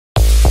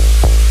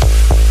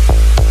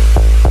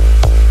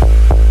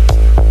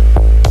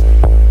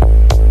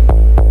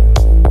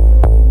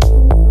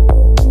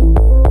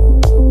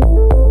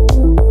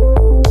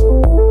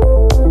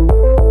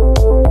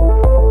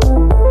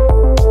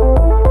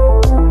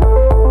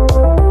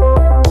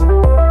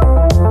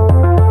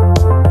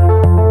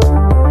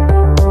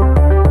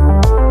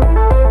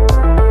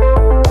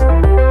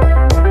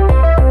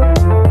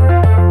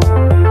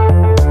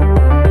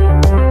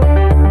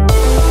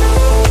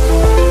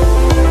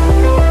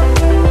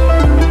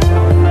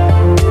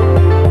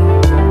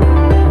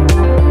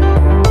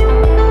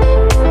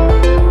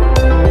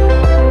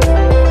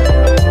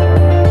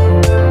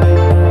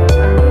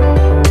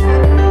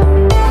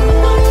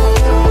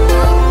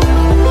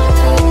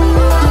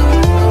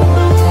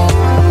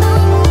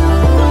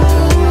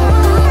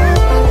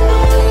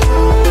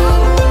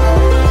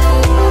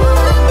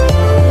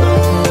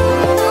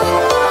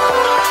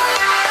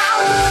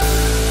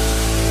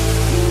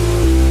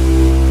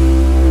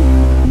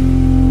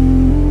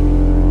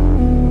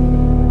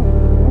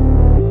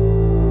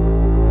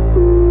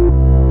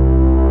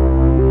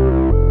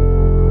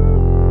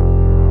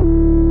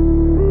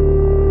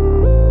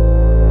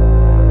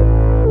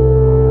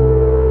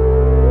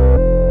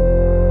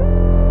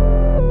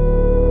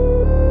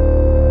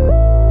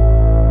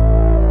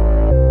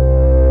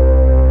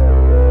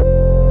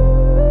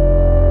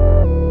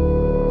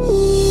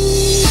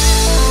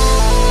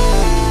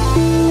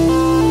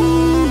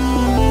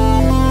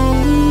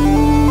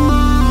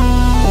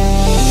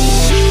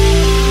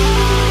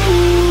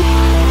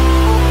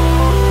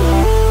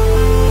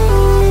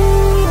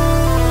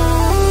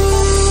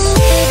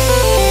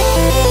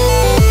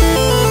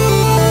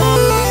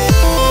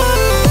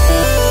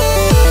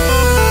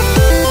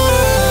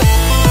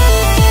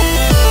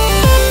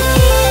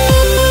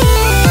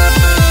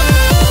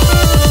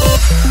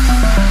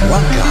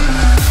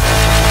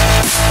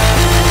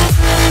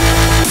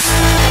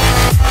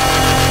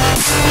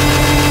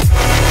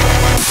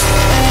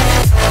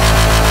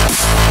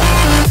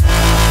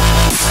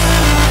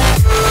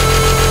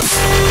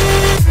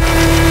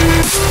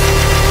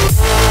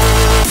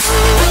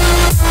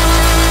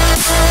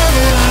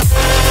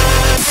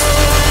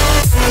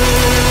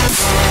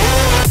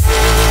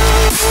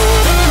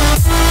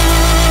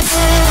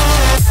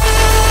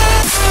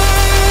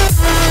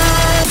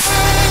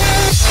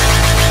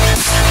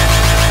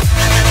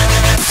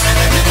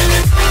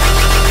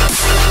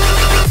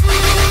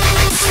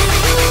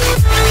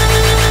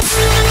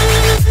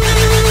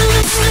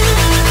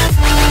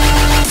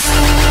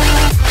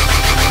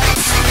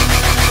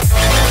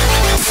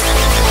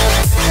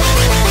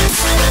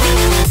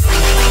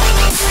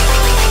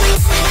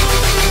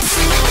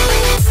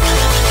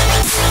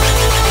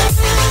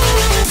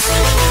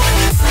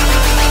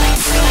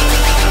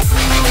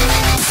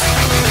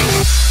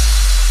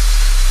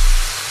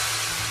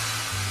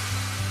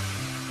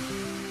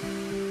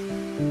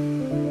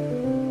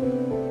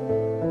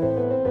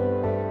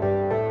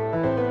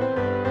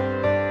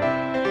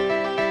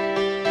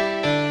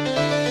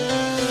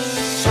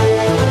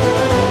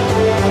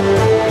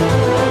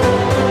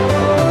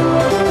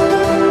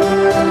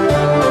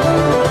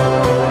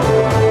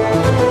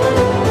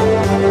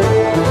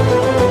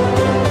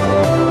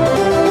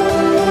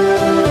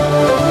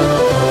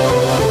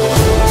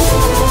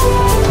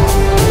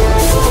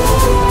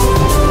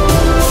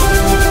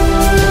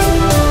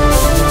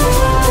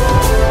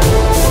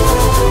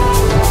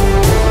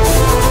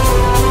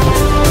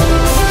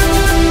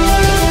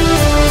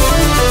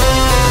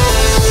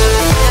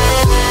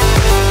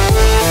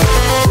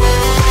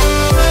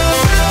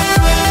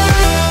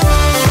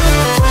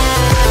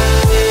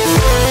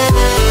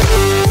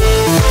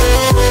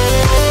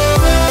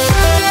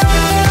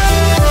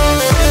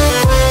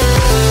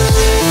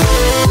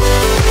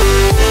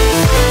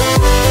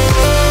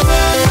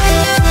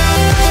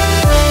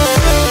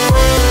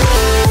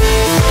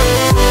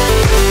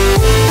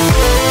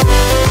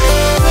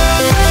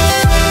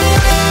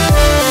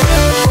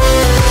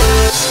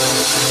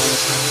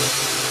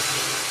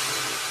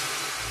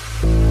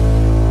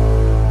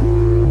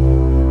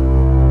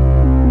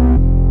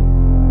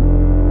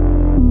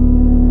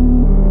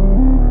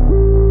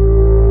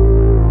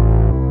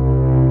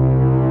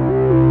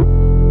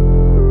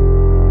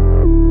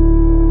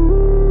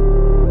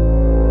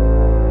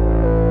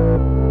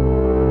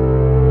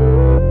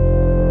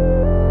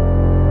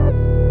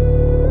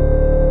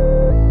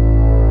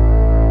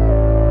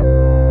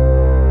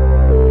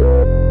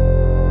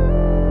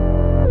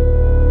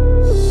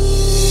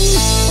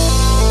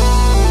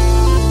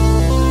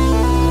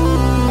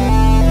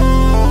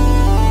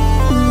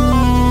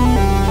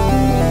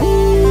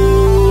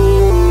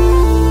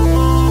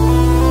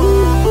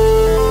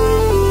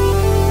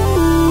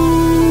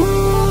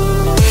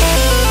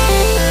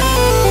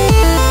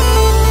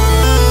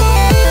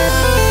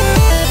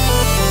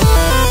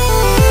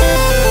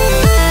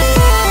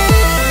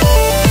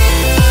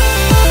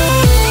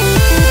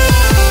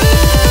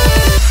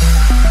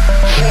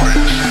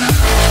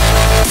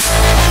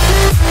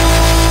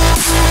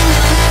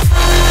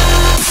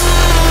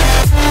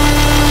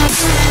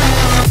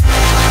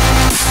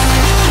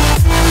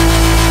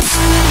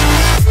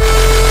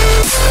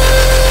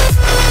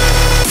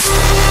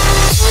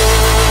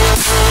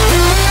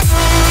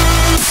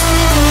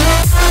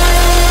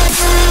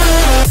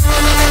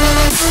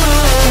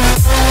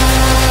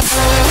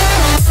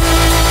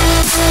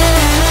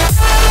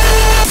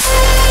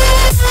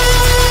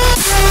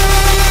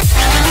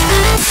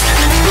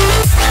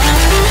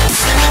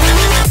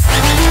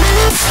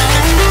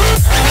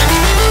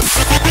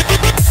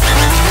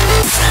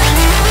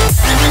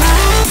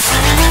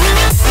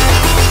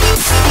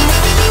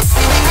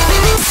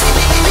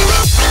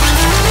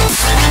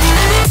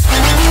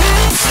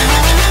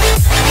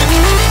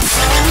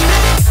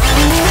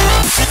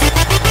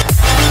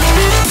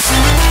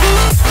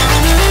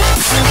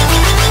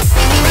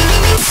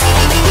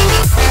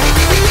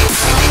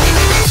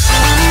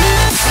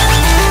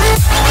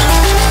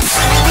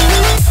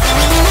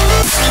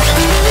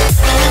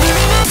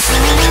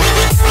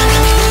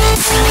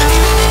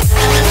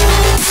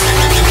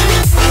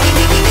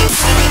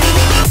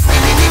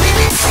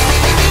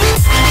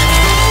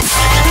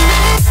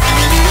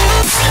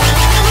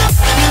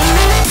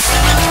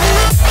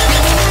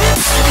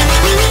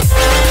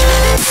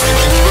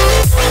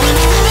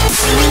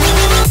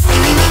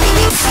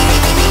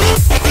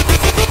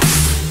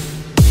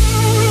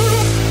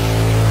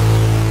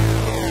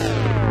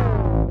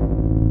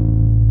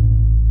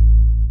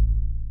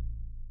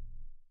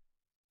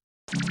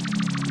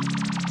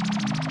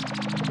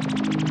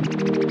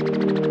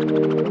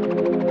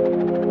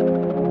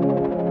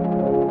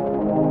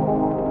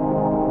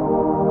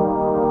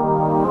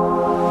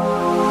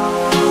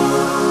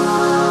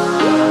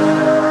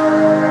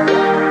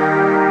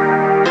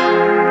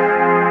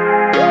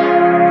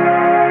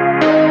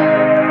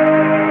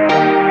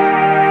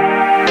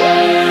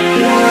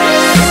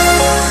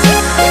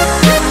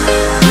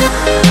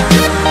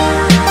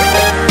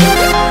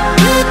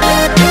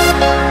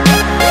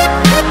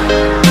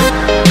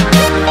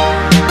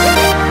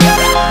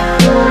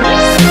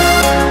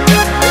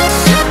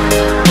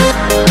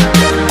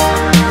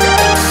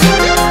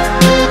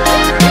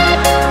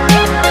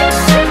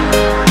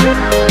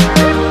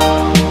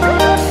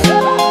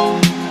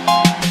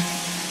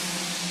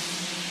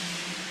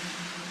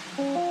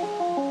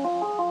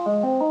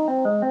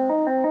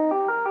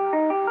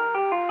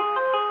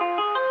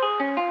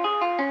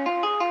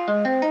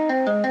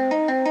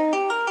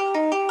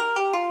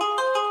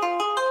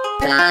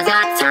'Cause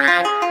your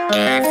time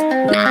is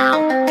now.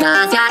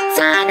 'Cause your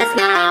time is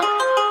now.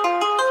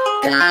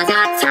 'Cause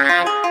your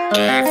time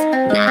is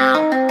now.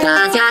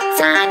 'Cause your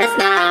time is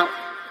now.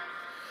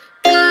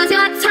 'Cause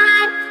your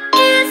time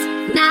is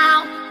now.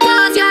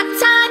 'Cause your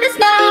time is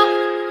now.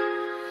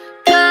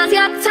 'Cause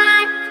your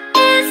time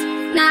is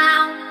now.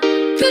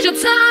 'Cause your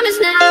time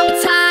is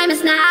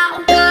now.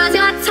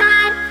 Your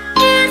time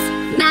is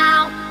now.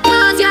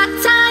 'Cause your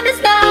time is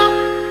now.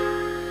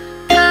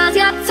 'Cause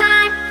your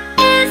time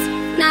is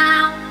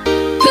now.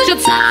 'Cause your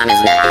time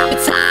is now. 'Cause your time is now. Your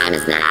time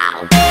is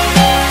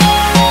now.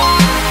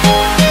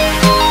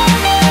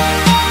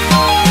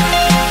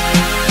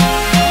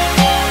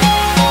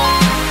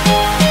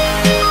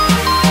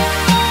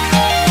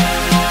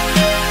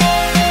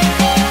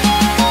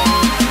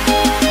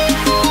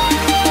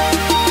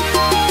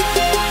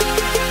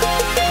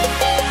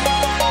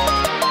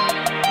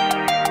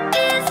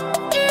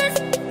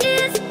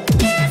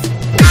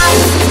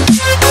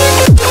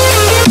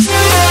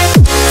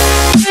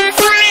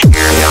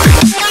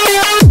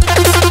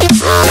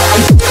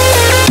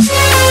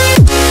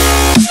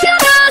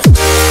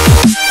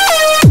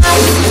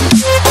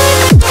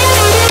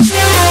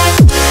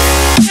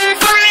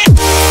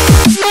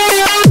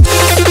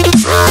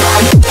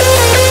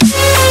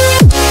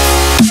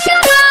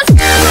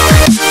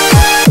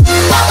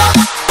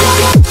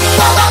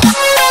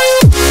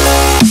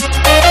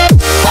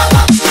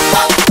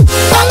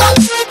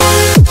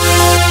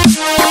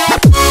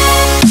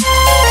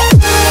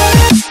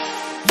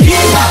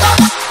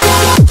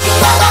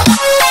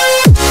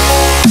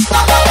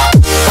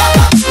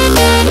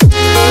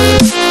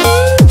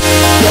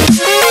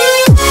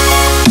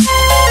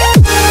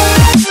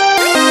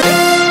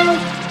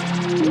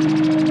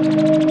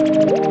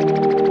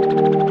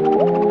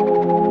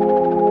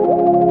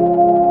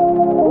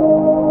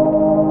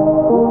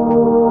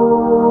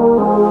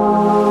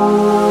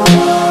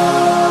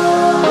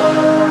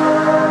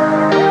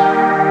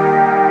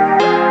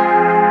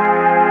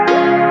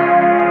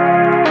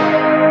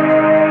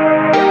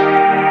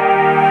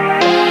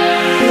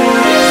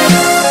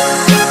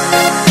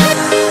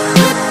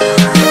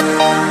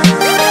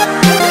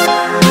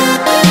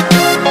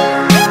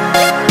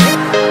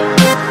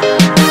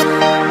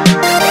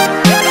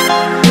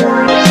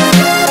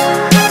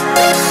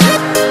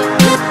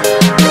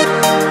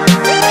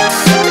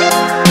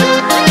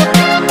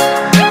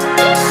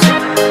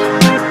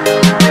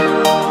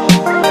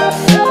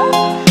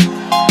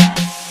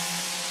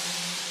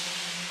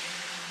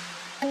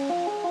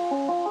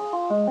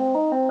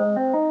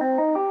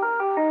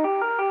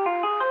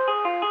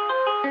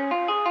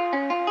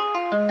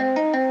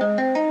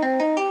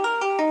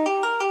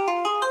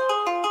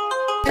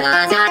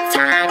 Cause your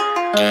time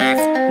is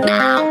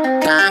now.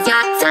 Cause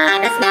your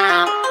time is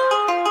now.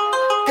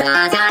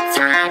 Cause your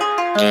time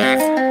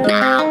is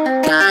now.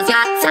 Cause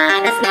your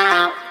time is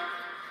now.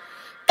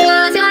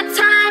 Cause your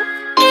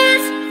time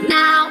is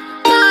now.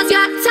 Cause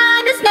your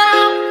time is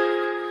now.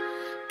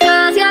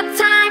 Cause your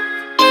time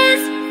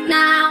is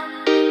now. Cause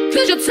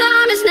your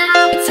time is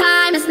now. Your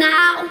time is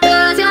now.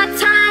 Cause your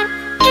time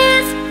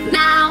is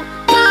now.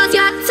 Cause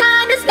your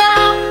time is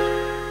now.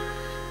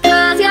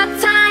 Cause your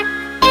time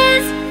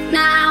is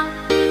now.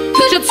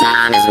 Cause your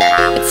time is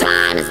now. Your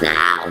time is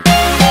now.